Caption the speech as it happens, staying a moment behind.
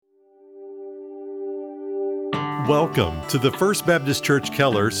Welcome to the First Baptist Church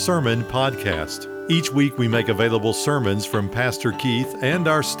Keller Sermon Podcast. Each week we make available sermons from Pastor Keith and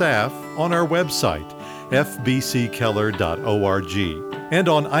our staff on our website, fbckeller.org. And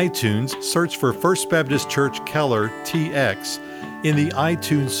on iTunes, search for First Baptist Church Keller TX in the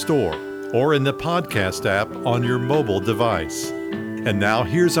iTunes Store or in the podcast app on your mobile device. And now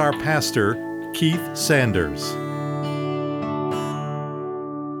here's our pastor, Keith Sanders.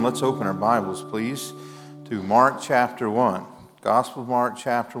 Let's open our Bibles, please, to Mark chapter 1. Gospel of Mark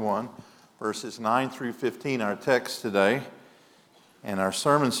chapter 1, verses 9 through 15, our text today. And our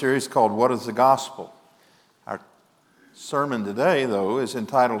sermon series called What is the Gospel? Our sermon today, though, is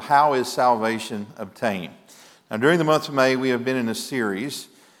entitled How is Salvation Obtained? Now, during the month of May, we have been in a series,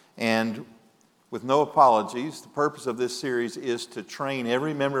 and with no apologies, the purpose of this series is to train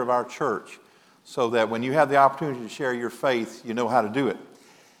every member of our church so that when you have the opportunity to share your faith, you know how to do it.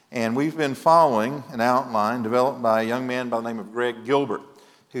 And we've been following an outline developed by a young man by the name of Greg Gilbert,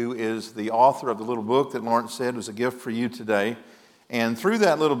 who is the author of the little book that Lawrence said was a gift for you today. And through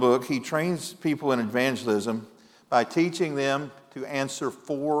that little book, he trains people in evangelism by teaching them to answer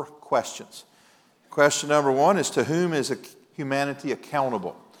 4 questions. Question number 1 is, to whom is humanity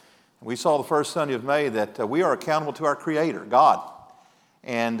accountable? We saw the first Sunday of May that we are accountable to our Creator, God.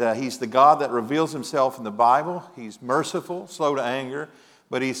 And He's the God that reveals Himself in the Bible. He's merciful, slow to anger,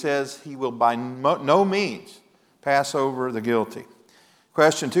 but He says He will by no means pass over the guilty.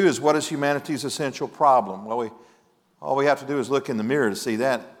 Question 2 is, what is humanity's essential problem? Well, all we have to do is look in the mirror to see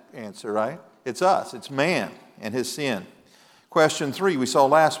that answer, right? It's us. It's man and his sin. Question 3, we saw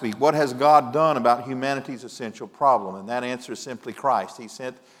last week, what has God done about humanity's essential problem? And that answer is simply Christ. He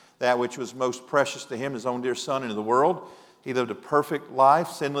sent that which was most precious to Him, His own dear Son, into the world. He lived a perfect life,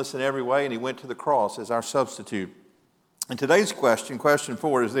 sinless in every way, and He went to the cross as our substitute. And today's question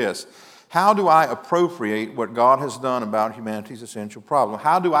 4, is this: how do I appropriate what God has done about humanity's essential problem?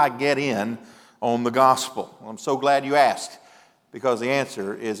 How do I get in on the gospel? Well, I'm so glad you asked, because the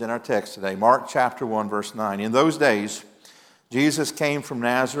answer is in our text today. Mark chapter 1, verse 9. In those days, Jesus came from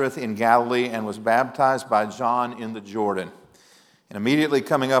Nazareth in Galilee and was baptized by John in the Jordan. And immediately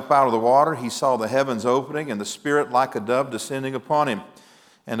coming up out of the water, He saw the heavens opening and the Spirit like a dove descending upon Him.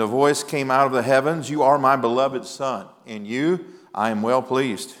 And a voice came out of the heavens, "You are my beloved Son. In you I am well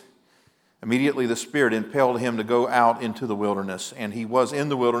pleased." Immediately the Spirit impelled Him to go out into the wilderness. And He was in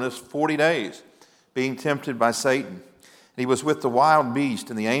the wilderness 40 days, being tempted by Satan. And He was with the wild beast,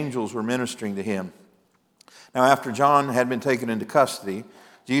 and the angels were ministering to Him. Now after John had been taken into custody,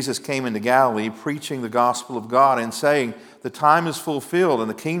 Jesus came into Galilee, preaching the gospel of God and saying, "The time is fulfilled and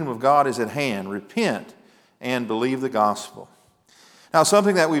the kingdom of God is at hand. Repent and believe the gospel." Now,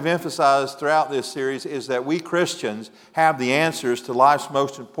 something that we've emphasized throughout this series is that we Christians have the answers to life's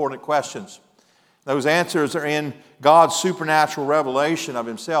most important questions. Those answers are in God's supernatural revelation of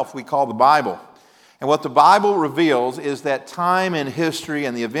Himself we call the Bible. And what the Bible reveals is that time and history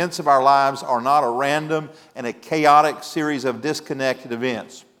and the events of our lives are not a random and a chaotic series of disconnected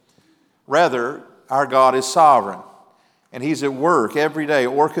events. Rather, our God is sovereign, and He's at work every day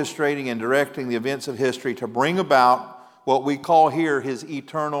orchestrating and directing the events of history to bring about what we call here His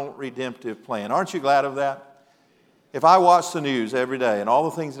eternal redemptive plan. Aren't you glad of that? If I watch the news every day and all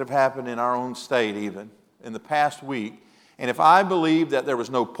the things that have happened in our own state even in the past week, and if I believed that there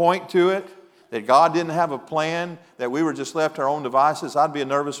was no point to it, that God didn't have a plan, that we were just left to our own devices, I'd be a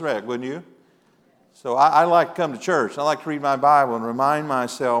nervous wreck, wouldn't you? So I like to come to church. I like to read my Bible and remind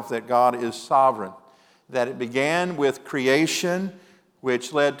myself that God is sovereign, that it began with creation,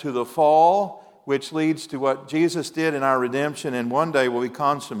 which led to the fall, which leads to what Jesus did in our redemption, and one day will be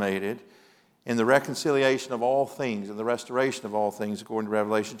consummated in the reconciliation of all things and the restoration of all things, according to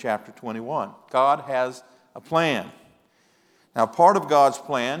Revelation chapter 21. God has a plan. Now, part of God's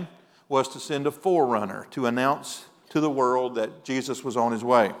plan was to send a forerunner to announce to the world that Jesus was on His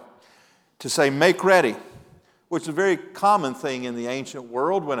way. To say, make ready, which is a very common thing in the ancient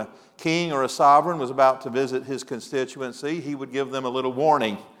world. When a king or a sovereign was about to visit his constituency, he would give them a little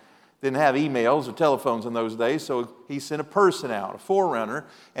warning. Didn't have emails or telephones in those days, so he sent a person out, a forerunner,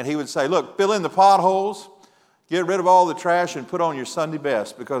 and he would say, look, fill in the potholes, get rid of all the trash, and put on your Sunday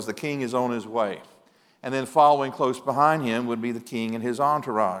best, because the king is on his way. And then following close behind him would be the king and his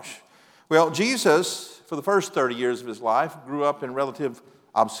entourage. Well, Jesus, for the first 30 years of His life, grew up in relative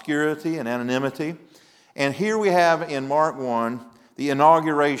obscurity and anonymity. And here we have in Mark 1 the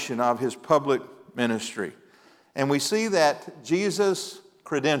inauguration of His public ministry. And we see that Jesus'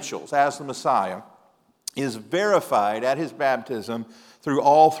 credentials as the Messiah is verified at His baptism through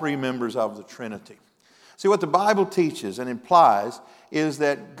all 3 members of the Trinity. See, what the Bible teaches and implies is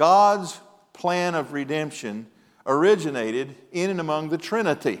that God's plan of redemption originated in and among the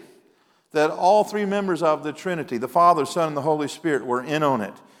Trinity. That all three members of the Trinity, the Father, Son, and the Holy Spirit, were in on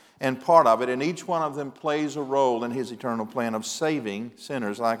it and part of it, and each one of them plays a role in His eternal plan of saving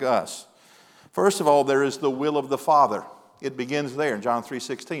sinners like us. First of all, there is the will of the Father. It begins there in John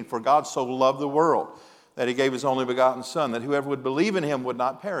 3:16. For God so loved the world that He gave His only begotten Son, that whoever would believe in Him would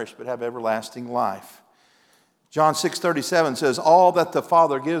not perish but have everlasting life. John 6:37 says, all that the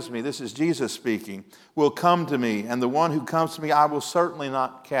Father gives me, this is Jesus speaking, will come to me, and the one who comes to me I will certainly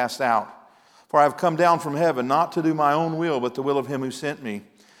not cast out. For I have come down from heaven not to do my own will, but the will of Him who sent me.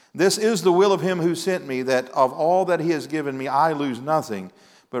 This is the will of Him who sent me, that of all that He has given me I lose nothing,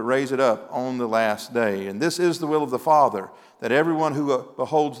 but raise it up on the last day. And this is the will of the Father, that everyone who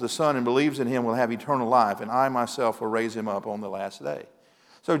beholds the Son and believes in Him will have eternal life, and I myself will raise him up on the last day.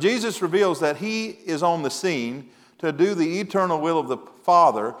 So Jesus reveals that He is on the scene to do the eternal will of the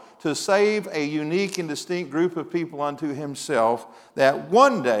Father, to save a unique and distinct group of people unto Himself, that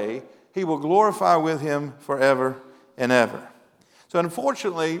one day He will glorify with Him forever and ever. So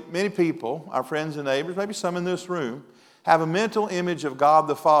unfortunately, many people, our friends and neighbors, maybe some in this room, have a mental image of God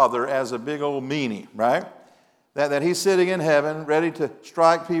the Father as a big old meanie, right? That He's sitting in heaven ready to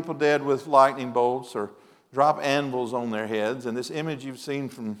strike people dead with lightning bolts or drop anvils on their heads. And this image you've seen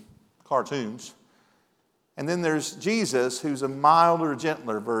from cartoons. And then there's Jesus, who's a milder,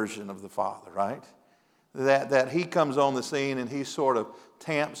 gentler version of the Father, right? That He comes on the scene and He sort of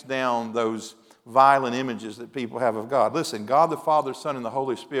tamps down those violent images that people have of God. Listen, God the Father, Son, and the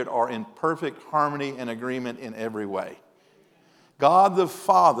Holy Spirit are in perfect harmony and agreement in every way. God the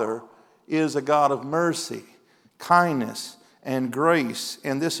Father is a God of mercy, kindness, and grace,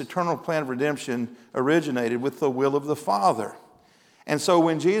 and this eternal plan of redemption originated with the will of the Father. And so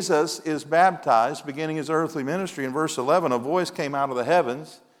when Jesus is baptized, beginning His earthly ministry, in verse 11, a voice came out of the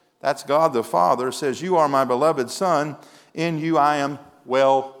heavens, that's God the Father, says, you are my beloved Son, in you I am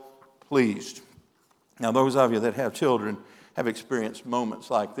well pleased. Now, those of you that have children have experienced moments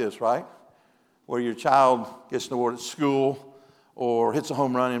like this, right? Where your child gets an award at school or hits a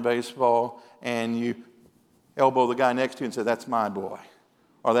home run in baseball, and you elbow the guy next to you and say, that's my boy,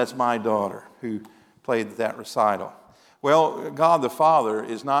 or that's my daughter who played that recital. Well, God the Father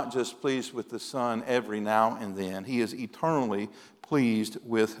is not just pleased with the Son every now and then. He is eternally pleased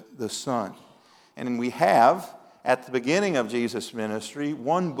with the Son. And we have, at the beginning of Jesus' ministry,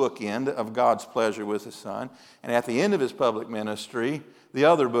 one bookend of God's pleasure with the Son, and at the end of His public ministry, the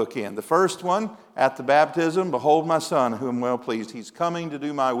other bookend. The first one, at the baptism, behold my Son, whom I'm well pleased. He's coming to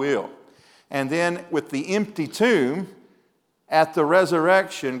do my will. And then with the empty tomb, at the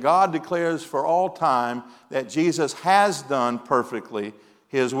resurrection, God declares for all time that Jesus has done perfectly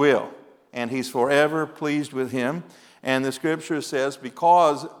His will, and He's forever pleased with Him. And the Scripture says,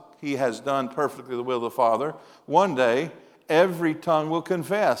 because He has done perfectly the will of the Father, one day every tongue will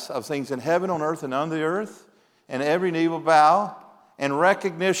confess of things in heaven, on earth, and under the earth, and every knee will bow in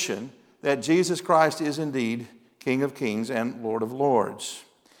recognition that Jesus Christ is indeed King of kings and Lord of lords.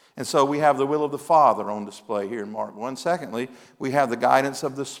 And so we have the will of the Father on display here in Mark 1. Secondly, we have the guidance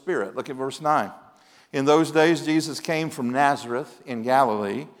of the Spirit. Look at verse 9. In those days, Jesus came from Nazareth in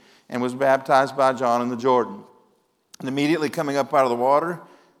Galilee and was baptized by John in the Jordan. And immediately coming up out of the water,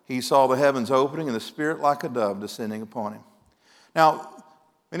 He saw the heavens opening and the Spirit like a dove descending upon Him. Now,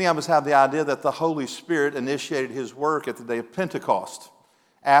 many of us have the idea that the Holy Spirit initiated His work at the day of Pentecost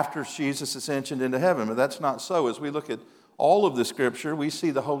after Jesus ascensioned into heaven, but that's not so. As we look at all of the Scripture, we see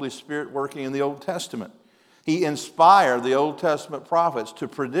the Holy Spirit working in the Old Testament. He inspired the Old Testament prophets to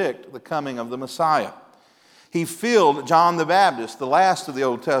predict the coming of the Messiah. He filled John the Baptist, the last of the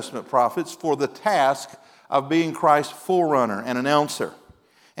Old Testament prophets, for the task of being Christ's forerunner and announcer.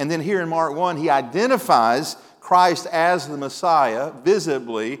 And then here in Mark 1, He identifies Christ as the Messiah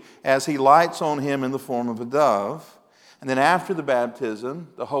visibly as He lights on Him in the form of a dove. And then after the baptism,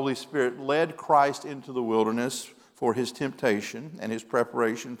 the Holy Spirit led Christ into the wilderness for His temptation and His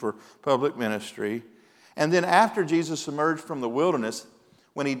preparation for public ministry. And then after Jesus emerged from the wilderness,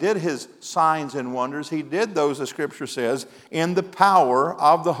 when He did His signs and wonders, He did those, the Scripture says, in the power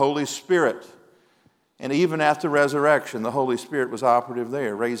of the Holy Spirit. And even after resurrection, the Holy Spirit was operative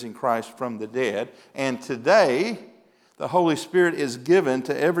there, raising Christ from the dead. And today, the Holy Spirit is given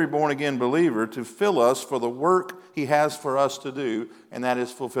to every born-again believer to fill us for the work He has for us to do, and that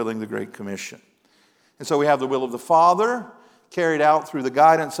is fulfilling the Great Commission. And so we have the will of the Father carried out through the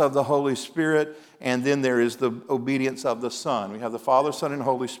guidance of the Holy Spirit, and then there is the obedience of the Son. We have the Father, Son, and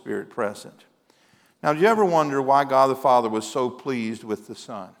Holy Spirit present. Now, do you ever wonder why God the Father was so pleased with the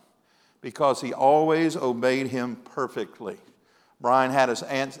Son? Because He always obeyed Him perfectly, Brian had us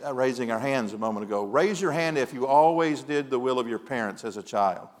raising our hands a moment ago. Raise your hand if you always did the will of your parents as a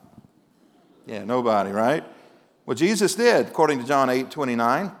child. Yeah, nobody, right? Well, Jesus did, according to John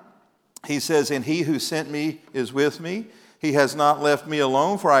 8:29. He says, "And he who sent me is with me. He has not left me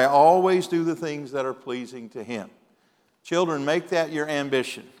alone, for I always do the things that are pleasing to him." Children, make that your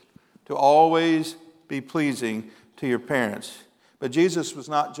ambition, to always be pleasing to your parents. But Jesus was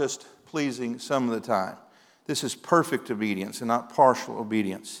not just pleasing some of the time. This is perfect obedience and not partial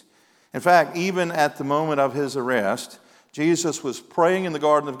obedience. In fact, even at the moment of his arrest, Jesus was praying in the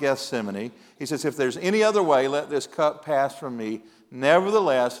Garden of Gethsemane. He says, "If there's any other way, let this cup pass from me.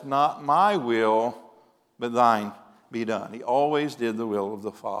 Nevertheless, not my will, but thine be done." He always did the will of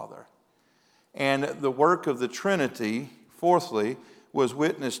the Father. And the work of the Trinity, fourthly, was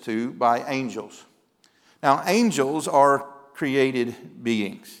witnessed to by angels. Now, angels are created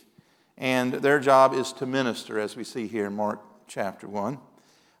beings, and their job is to minister, as we see here in Mark chapter 1.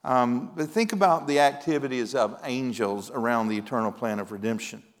 But think about the activities of angels around the eternal plan of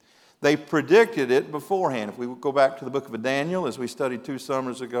redemption. They predicted it beforehand. If we go back to the book of Daniel, as we studied 2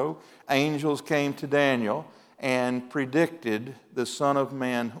 summers ago, angels came to Daniel and predicted the Son of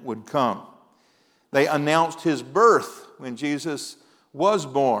Man would come. They announced his birth when Jesus was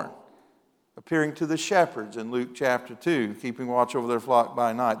born, appearing to the shepherds in Luke chapter 2, keeping watch over their flock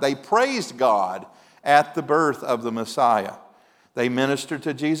by night. They praised God at the birth of the Messiah. They ministered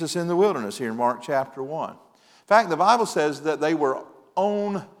to Jesus in the wilderness here in Mark chapter 1. In fact, the Bible says that they were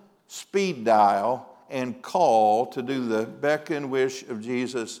on speed dial and call to do the beck and wish of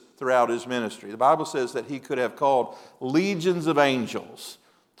Jesus throughout his ministry. The Bible says that he could have called legions of angels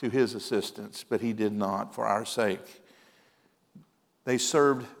to his assistance, but he did not for our sake. They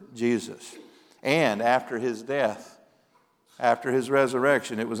served Jesus. And after his death, after his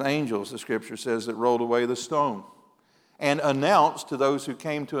resurrection, it was angels, the scripture says, that rolled away the stone and announced to those who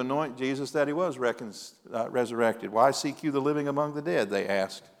came to anoint Jesus that he was resurrected. "Why seek you the living among the dead?" they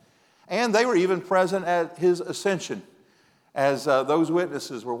asked. And they were even present at his ascension. As those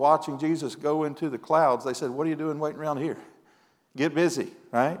witnesses were watching Jesus go into the clouds, they said, "What are you doing waiting around here? Get busy,"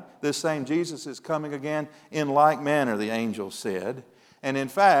 right? This same Jesus is coming again in like manner, the angels said. And in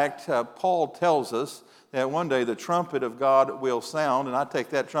fact, Paul tells us that one day the trumpet of God will sound, and I take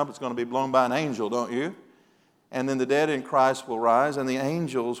that trumpet's going to be blown by an angel, don't you? And then the dead in Christ will rise, and the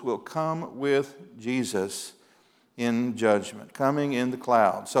angels will come with Jesus in judgment, coming in the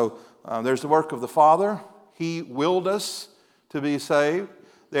cloud. So there's the work of the Father. He willed us to be saved.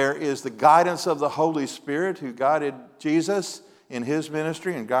 There is the guidance of the Holy Spirit who guided Jesus in his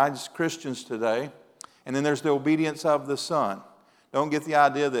ministry and guides Christians today. And then there's the obedience of the Son. Don't get the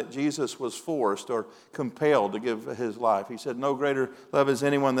idea that Jesus was forced or compelled to give his life. He said, "No greater love is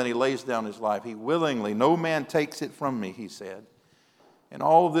anyone than he lays down his life. He willingly, no man takes it from me," he said. And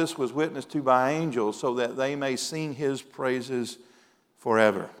all of this was witnessed to by angels so that they may sing his praises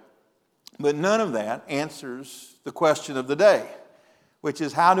forever. But none of that answers the question of the day, which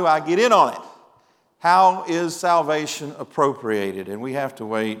is, how do I get in on it? How is salvation appropriated? And we have to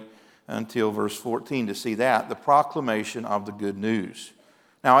wait until verse 14 to see that, the proclamation of the good news.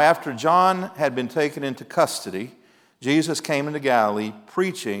 Now, after John had been taken into custody, Jesus came into Galilee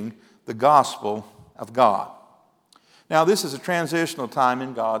preaching the gospel of God. Now, this is a transitional time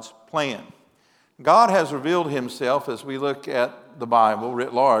in God's plan. God has revealed himself, as we look at the Bible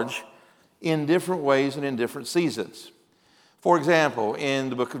writ large, in different ways and in different seasons. For example, in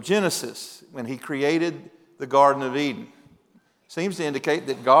the book of Genesis, when he created the Garden of Eden, seems to indicate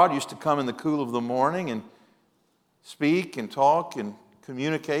that God used to come in the cool of the morning and speak and talk and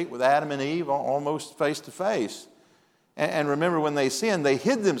communicate with Adam and Eve almost face to face. And remember, when they sinned, they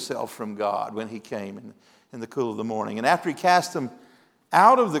hid themselves from God when he came in the cool of the morning. And after he cast them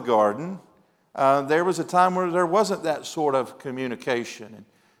out of the garden, there was a time where there wasn't that sort of communication. And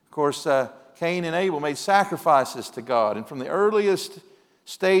of course, Cain and Abel made sacrifices to God. And from the earliest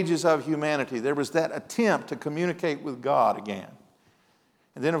stages of humanity, there was that attempt to communicate with God again.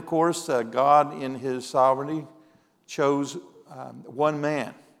 And then, of course, God in his sovereignty chose one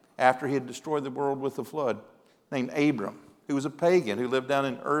man after he had destroyed the world with the flood, named Abram, who was a pagan who lived down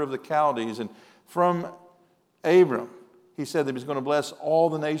in Ur of the Chaldees. And from Abram, he said that he was going to bless all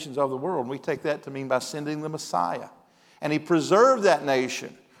the nations of the world. And we take that to mean by sending the Messiah. And he preserved that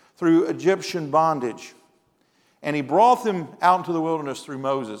nation through Egyptian bondage. And he brought them out into the wilderness through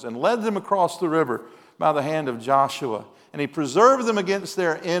Moses and led them across the river by the hand of Joshua. And he preserved them against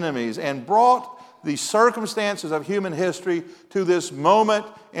their enemies and brought the circumstances of human history to this moment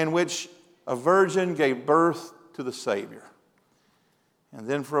in which a virgin gave birth to the Savior. And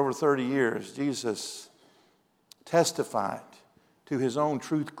then for over 30 years, Jesus testified to his own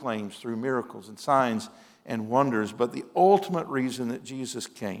truth claims through miracles and signs and wonders. But the ultimate reason that Jesus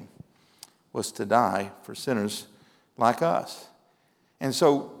came was to die for sinners like us. And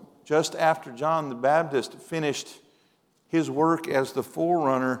so just after John the Baptist finished his work as the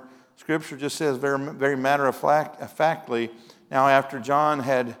forerunner, Scripture just says very matter-of-factly, now after John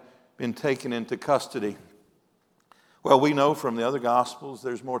had been taken into custody. Well, we know from the other Gospels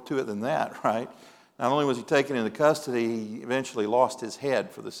there's more to it than that, right? Not only was he taken into custody, he eventually lost his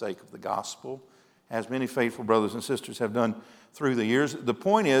head for the sake of the gospel, as many faithful brothers and sisters have done through the years. The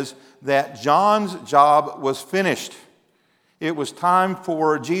point is that John's job was finished. It was time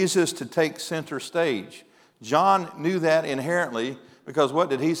for Jesus to take center stage. John knew that inherently because what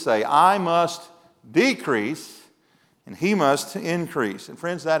did he say? I must decrease and he must increase. And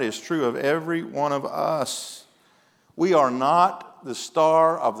friends, that is true of every one of us. We are not the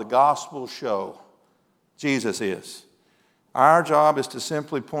star of the gospel show. Jesus is. Our job is to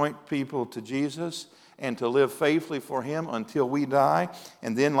simply point people to Jesus and to live faithfully for him until we die.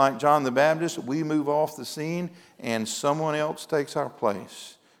 And then, like John the Baptist, we move off the scene and someone else takes our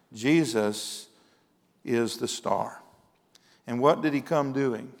place. Jesus is the star. And what did he come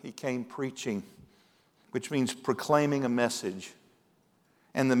doing? He came preaching, which means proclaiming a message.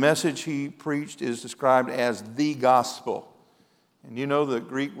 And the message he preached is described as the gospel. And you know the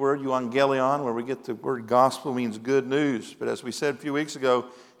Greek word euangelion, where we get the word gospel, means good news. But as we said a few weeks ago,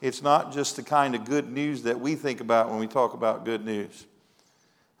 it's not just the kind of good news that we think about when we talk about good news.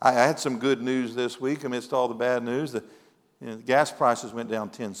 I had some good news this week amidst all the bad news. The gas prices went down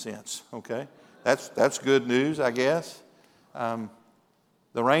 10 cents, okay? That's good news, I guess. The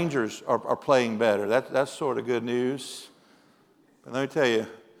Rangers are playing better. That's sort of good news. But let me tell you,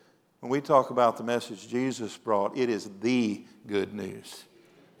 when we talk about the message Jesus brought, it is the good news.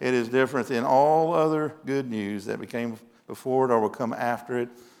 It is different than all other good news that came before it or will come after it.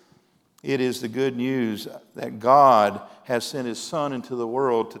 It is the good news that God has sent his Son into the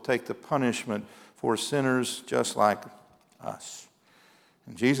world to take the punishment for sinners just like us.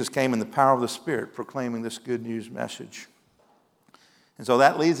 And Jesus came in the power of the Spirit proclaiming this good news message. And so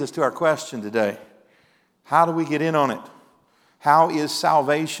that leads us to our question today. How do we get in on it? How is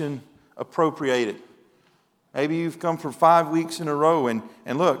salvation appropriated? Maybe you've come for 5 weeks in a row and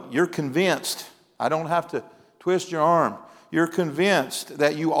look, you're convinced. I don't have to twist your arm. You're convinced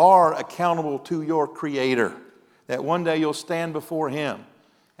that you are accountable to your Creator, that one day you'll stand before him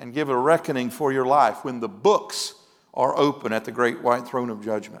and give a reckoning for your life when the books are open at the great white throne of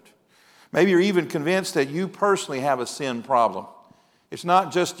judgment. Maybe you're even convinced that you personally have a sin problem. It's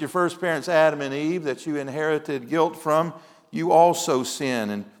not just your first parents, Adam and Eve, that you inherited guilt from. You also sin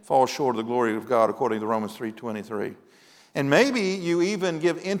and fall short of the glory of God, according to Romans 3:23. And maybe you even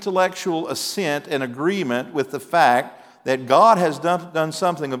give intellectual assent and agreement with the fact that God has done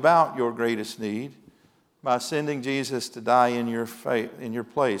something about your greatest need by sending Jesus to die in your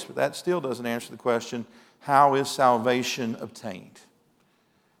place. But that still doesn't answer the question, how is salvation obtained?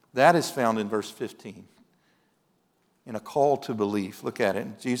 That is found in verse 15, in a call to belief. Look at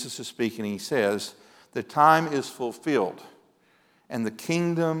it. Jesus is speaking. He says, the time is fulfilled and the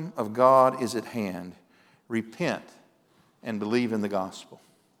kingdom of God is at hand. Repent and believe in the gospel.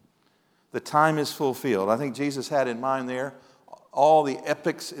 The time is fulfilled. I think Jesus had in mind there all the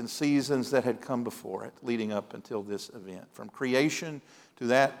epochs and seasons that had come before it, leading up until this event, from creation to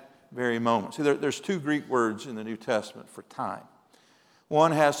that very moment. See, there's two Greek words in the New Testament for time.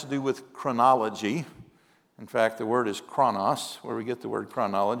 One has to do with chronology. In fact, the word is chronos, where we get the word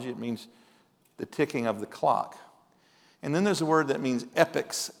chronology. It means the ticking of the clock. And then there's a word that means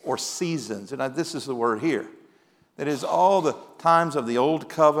epochs or seasons, and this is the word here. That is all the times of the Old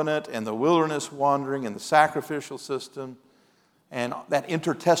Covenant and the wilderness wandering and the sacrificial system and that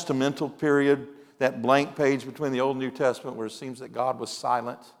intertestamental period, that blank page between the Old and New Testament where it seems that God was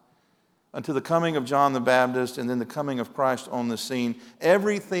silent, until the coming of John the Baptist and then the coming of Christ on the scene.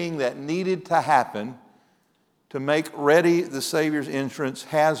 Everything that needed to happen to make ready the Savior's entrance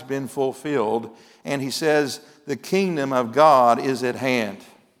has been fulfilled. And he says, the kingdom of God is at hand.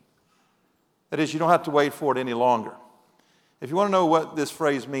 That is, you don't have to wait for it any longer. If you want to know what this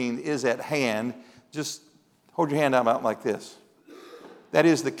phrase means, is at hand, just hold your hand out like this. That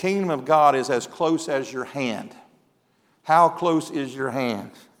is, the kingdom of God is as close as your hand. How close is your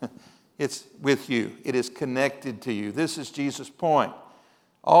hand? It's with you. It is connected to you. This is Jesus' point.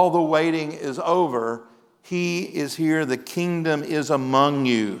 All the waiting is over. He is here. The kingdom is among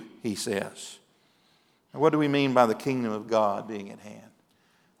you, he says. And what do we mean by the kingdom of God being at hand?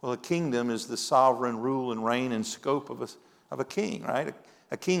 Well, a kingdom is the sovereign rule and reign and scope of a king, right?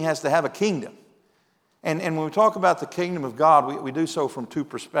 A king has to have a kingdom. And when we talk about the kingdom of God, we do so from two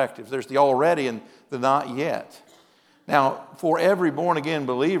perspectives. There's the already and the not yet. Now, for every born-again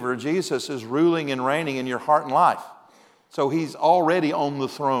believer, Jesus is ruling and reigning in your heart and life. So he's already on the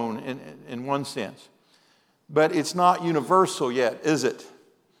throne in one sense. But it's not universal yet, is it?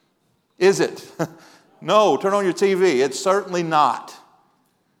 Is it? No, turn on your TV. It's certainly not.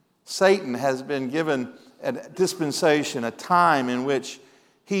 Satan has been given a dispensation, a time in which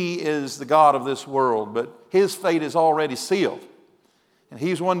he is the God of this world, but his fate is already sealed. And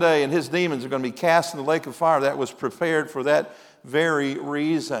he's one day, and his demons are going to be cast in the lake of fire that was prepared for that very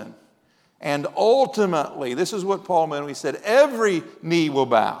reason. And ultimately, this is what Paul meant when he said, every knee will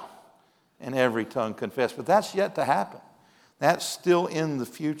bow and every tongue confess. But that's yet to happen. That's still in the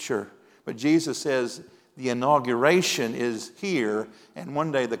future. But Jesus says the inauguration is here, and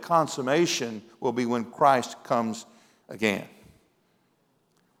one day the consummation will be when Christ comes again.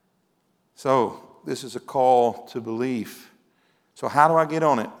 So, this is a call to belief. So how do I get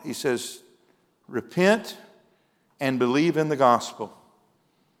on it? He says, repent and believe in the gospel.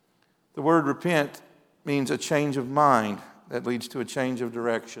 The word repent means a change of mind that leads to a change of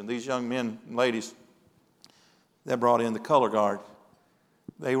direction. These young men and ladies that brought in the color guard,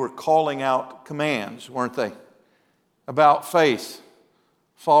 they were calling out commands, weren't they? About faith,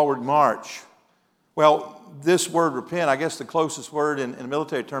 forward march. Well, this word repent, I guess the closest word in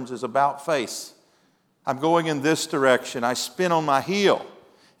military terms is about face. I'm going in this direction. I spin on my heel,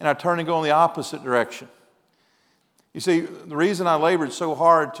 and I turn and go in the opposite direction. You see, the reason I labored so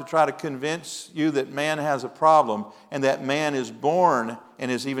hard to try to convince you that man has a problem and that man is born and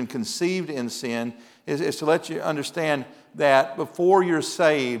is even conceived in sin is to let you understand that before you're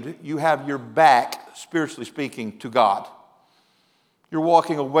saved, you have your back, spiritually speaking, to God. You're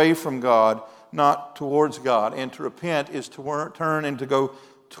walking away from God, not towards God. And to repent is to turn and to go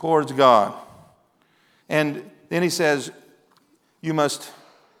towards God. And then he says, you must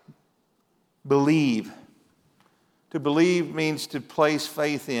believe. To believe means to place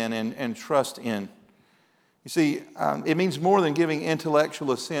faith in and trust in. You see, it means more than giving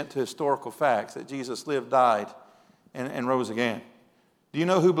intellectual assent to historical facts, that Jesus lived, died, and rose again. Do you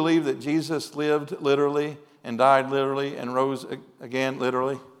know who believed that Jesus lived literally and died literally and rose again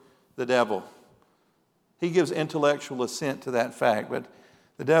literally? The devil. He gives intellectual assent to that fact, but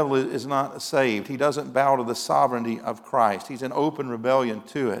the devil is not saved. He doesn't bow to the sovereignty of Christ. He's in open rebellion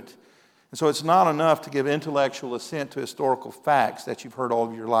to it. And so it's not enough to give intellectual assent to historical facts that you've heard all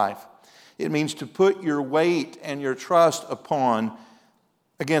of your life. It means to put your weight and your trust upon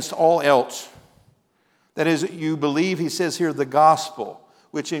against all else. That is, you believe, he says here, the gospel,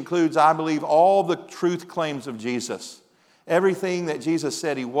 which includes, I believe, all the truth claims of Jesus. Everything that Jesus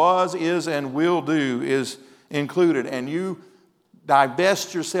said he was, is, and will do is included. And you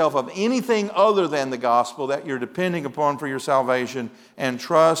divest yourself of anything other than the gospel that you're depending upon for your salvation and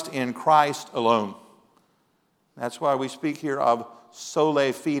trust in Christ alone. That's why we speak here of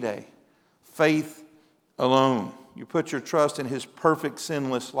sola fide, faith alone. You put your trust in his perfect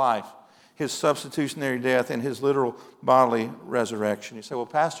sinless life, his substitutionary death, and his literal bodily resurrection. You say, well,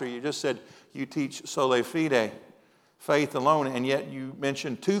 Pastor, you just said you teach sola fide, faith alone, and yet you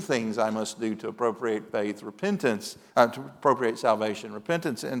mentioned two things I must do to appropriate faith, to appropriate salvation,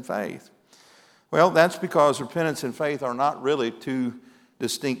 repentance and faith. Well, that's because repentance and faith are not really two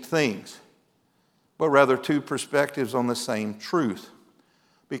distinct things, but rather two perspectives on the same truth.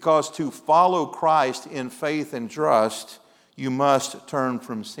 Because to follow Christ in faith and trust, you must turn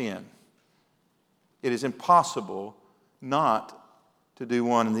from sin. It is impossible not to do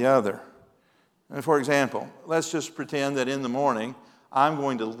one and the other. And for example, let's just pretend that in the morning I'm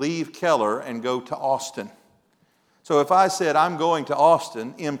going to leave Keller and go to Austin. So if I said I'm going to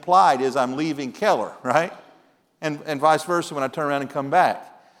Austin, implied is I'm leaving Keller, right? And vice versa when I turn around and come back.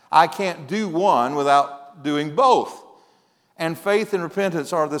 I can't do one without doing both. And faith and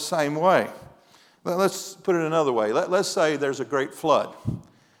repentance are the same way. Let's put it another way. Let's say there's a great flood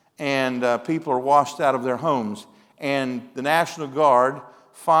and people are washed out of their homes, and the National Guard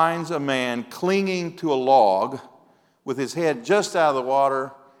finds a man clinging to a log with his head just out of the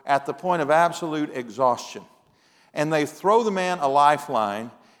water at the point of absolute exhaustion. And they throw the man a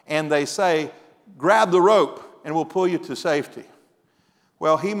lifeline and they say, grab the rope and we'll pull you to safety.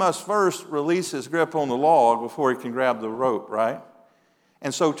 Well, he must first release his grip on the log before he can grab the rope, right?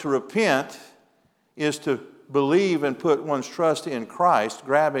 And so to repent is to believe and put one's trust in Christ,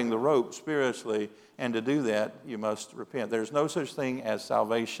 grabbing the rope spiritually. And to do that, you must repent. There's no such thing as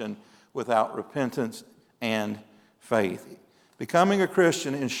salvation without repentance and faith. Becoming a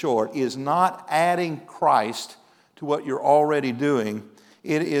Christian, in short, is not adding Christ to what you're already doing.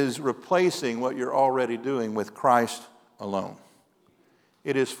 It is replacing what you're already doing with Christ alone.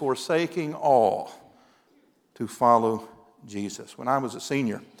 It is forsaking all to follow Jesus. When I was a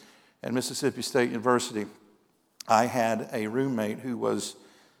senior at Mississippi State University, I had a roommate who was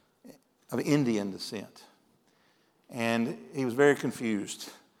of Indian descent. And he was very confused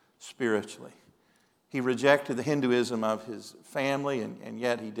spiritually. He rejected the Hinduism of his family, and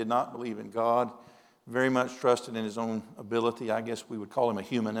yet he did not believe in God. Very much trusted in his own ability. I guess we would call him a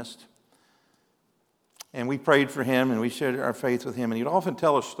humanist. And we prayed for him, and we shared our faith with him. And he'd often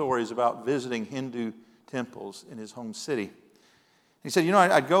tell us stories about visiting Hindu temples in his home city. He said,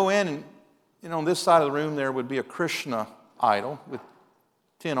 I'd go in, and on this side of the room there would be a Krishna idol with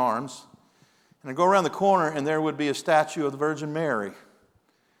 10 arms. And I'd go around the corner, and there would be a statue of the Virgin Mary.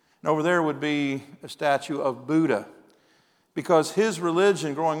 And over there would be a statue of Buddha. Because his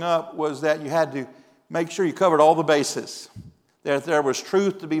religion growing up was that you had to make sure you covered all the bases. That there was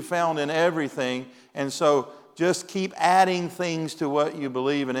truth to be found in everything. And so just keep adding things to what you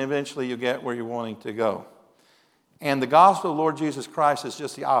believe, and eventually you'll get where you're wanting to go. And the gospel of the Lord Jesus Christ is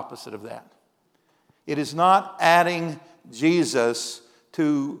just the opposite of that. It is not adding Jesus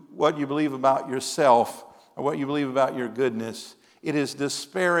to what you believe about yourself or what you believe about your goodness. It is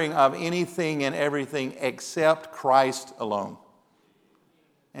despairing of anything and everything except Christ alone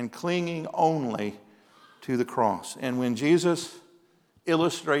and clinging only to the cross. And when Jesus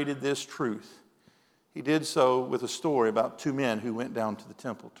illustrated this truth, he did so with a story about two men who went down to the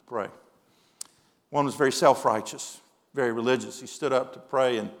temple to pray. One was very self-righteous, very religious. He stood up to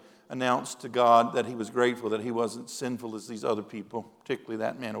pray and announced to God that he was grateful that he wasn't sinful as these other people, particularly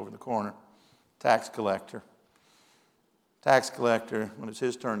that man over in the corner, tax collector. Tax collector, when it's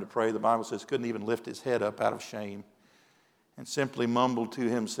his turn to pray, the Bible says, couldn't even lift his head up out of shame and simply mumbled to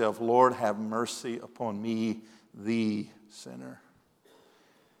himself, Lord, have mercy upon me, the sinner.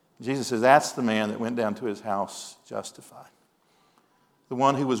 Jesus says, that's the man that went down to his house justified. The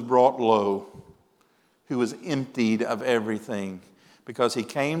one who was brought low, who was emptied of everything, because he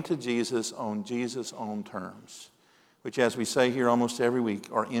came to Jesus' own terms, which, as we say here almost every week,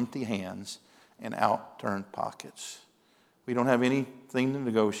 are empty hands and outturned pockets. We don't have anything to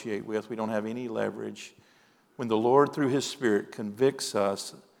negotiate with. We don't have any leverage. When the Lord, through His Spirit, convicts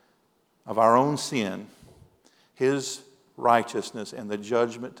us of our own sin, His righteousness, and the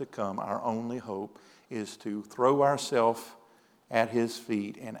judgment to come, our only hope is to throw ourselves at His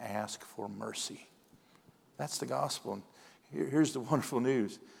feet and ask for mercy. That's the gospel. Here's the wonderful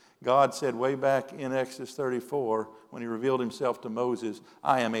news. God said way back in Exodus 34, when He revealed Himself to Moses,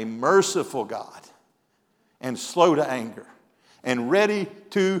 I am a merciful God and slow to anger and ready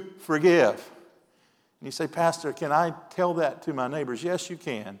to forgive. And you say, Pastor, can I tell that to my neighbors? Yes, you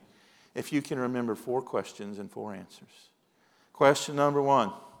can, if you can remember 4 questions and 4 answers. Question number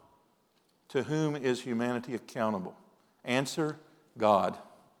 1, to whom is humanity accountable? Answer, God.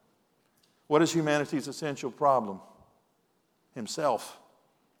 What is humanity's essential problem? Himself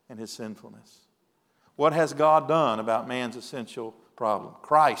and his sinfulness. What has God done about man's essential problem?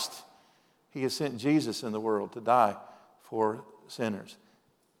 Christ. He has sent Jesus in the world to die for sinners.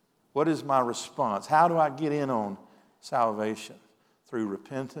 What is my response? How do I get in on salvation? Through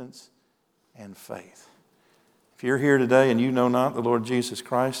repentance and faith. If you're here today and you know not the Lord Jesus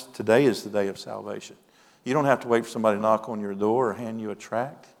Christ, today is the day of salvation. You don't have to wait for somebody to knock on your door or hand you a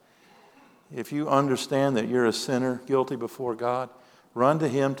tract. If you understand that you're a sinner, guilty before God, run to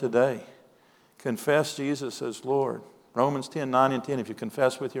Him today. Confess Jesus as Lord. Romans 10:9 and 10, if you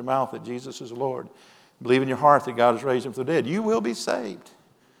confess with your mouth that Jesus is Lord, believe in your heart that God has raised Him from the dead, you will be saved.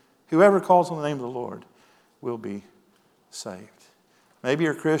 Whoever calls on the name of the Lord will be saved. Maybe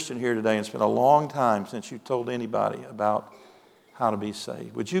you're a Christian here today and it's been a long time since you told anybody about how to be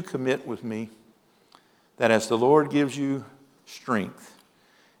saved. Would you commit with me that as the Lord gives you strength,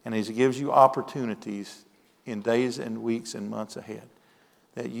 and as He gives you opportunities in days and weeks and months ahead,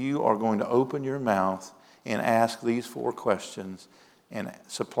 that you are going to open your mouth and ask these 4 questions and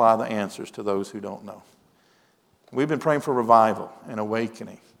supply the answers to those who don't know. We've been praying for revival and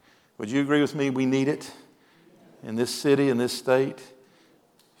awakening. Would you agree with me? We need it in this city, in this state.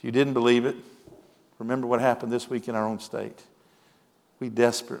 If you didn't believe it, remember what happened this week in our own state. We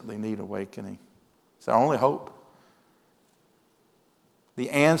desperately need awakening. It's our only hope. The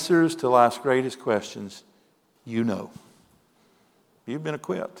answers to life's greatest questions, you know. You've been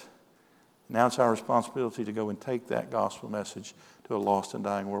equipped. Now it's our responsibility to go and take that gospel message to a lost and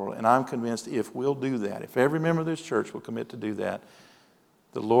dying world. And I'm convinced if we'll do that, if every member of this church will commit to do that,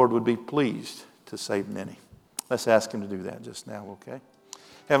 the Lord would be pleased to save many. Let's ask Him to do that just now, okay?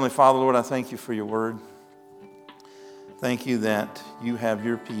 Heavenly Father, Lord, I thank You for Your word. Thank you that you have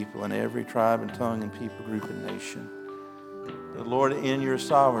your people in every tribe and tongue and people group and nation. But Lord, in your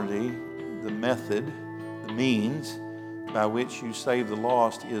sovereignty, the method, the means by which you save the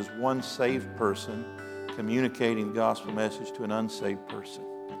lost is one saved person communicating the gospel message to an unsaved person.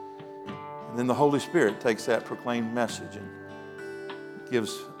 And then the Holy Spirit takes that proclaimed message and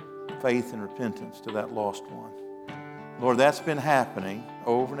gives faith and repentance to that lost one. Lord, that's been happening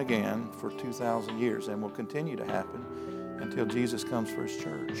over and again for 2,000 years and will continue to happen until Jesus comes for his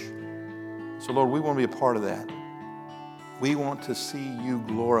church. So Lord, we want to be a part of that. We want to see you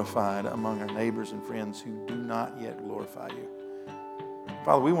glorified among our neighbors and friends who do not yet glorify you.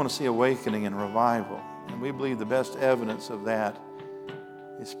 Father, we want to see awakening and revival, and we believe the best evidence of that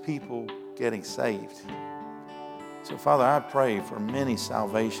is people getting saved. So Father, I pray for many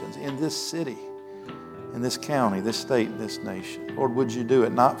salvations in this city, in this county, this state, this nation. Lord, would you do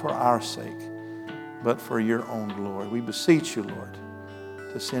it not for our sake, but for your own glory. We beseech you, Lord,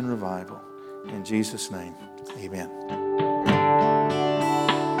 to send revival. In Jesus' name, amen.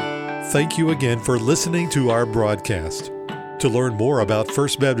 Thank you again for listening to our broadcast. To learn more about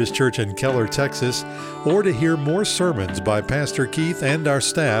First Baptist Church in Keller, Texas, or to hear more sermons by Pastor Keith and our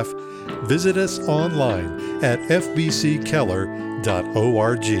staff, visit us online at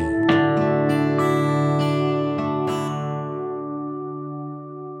fbckeller.org.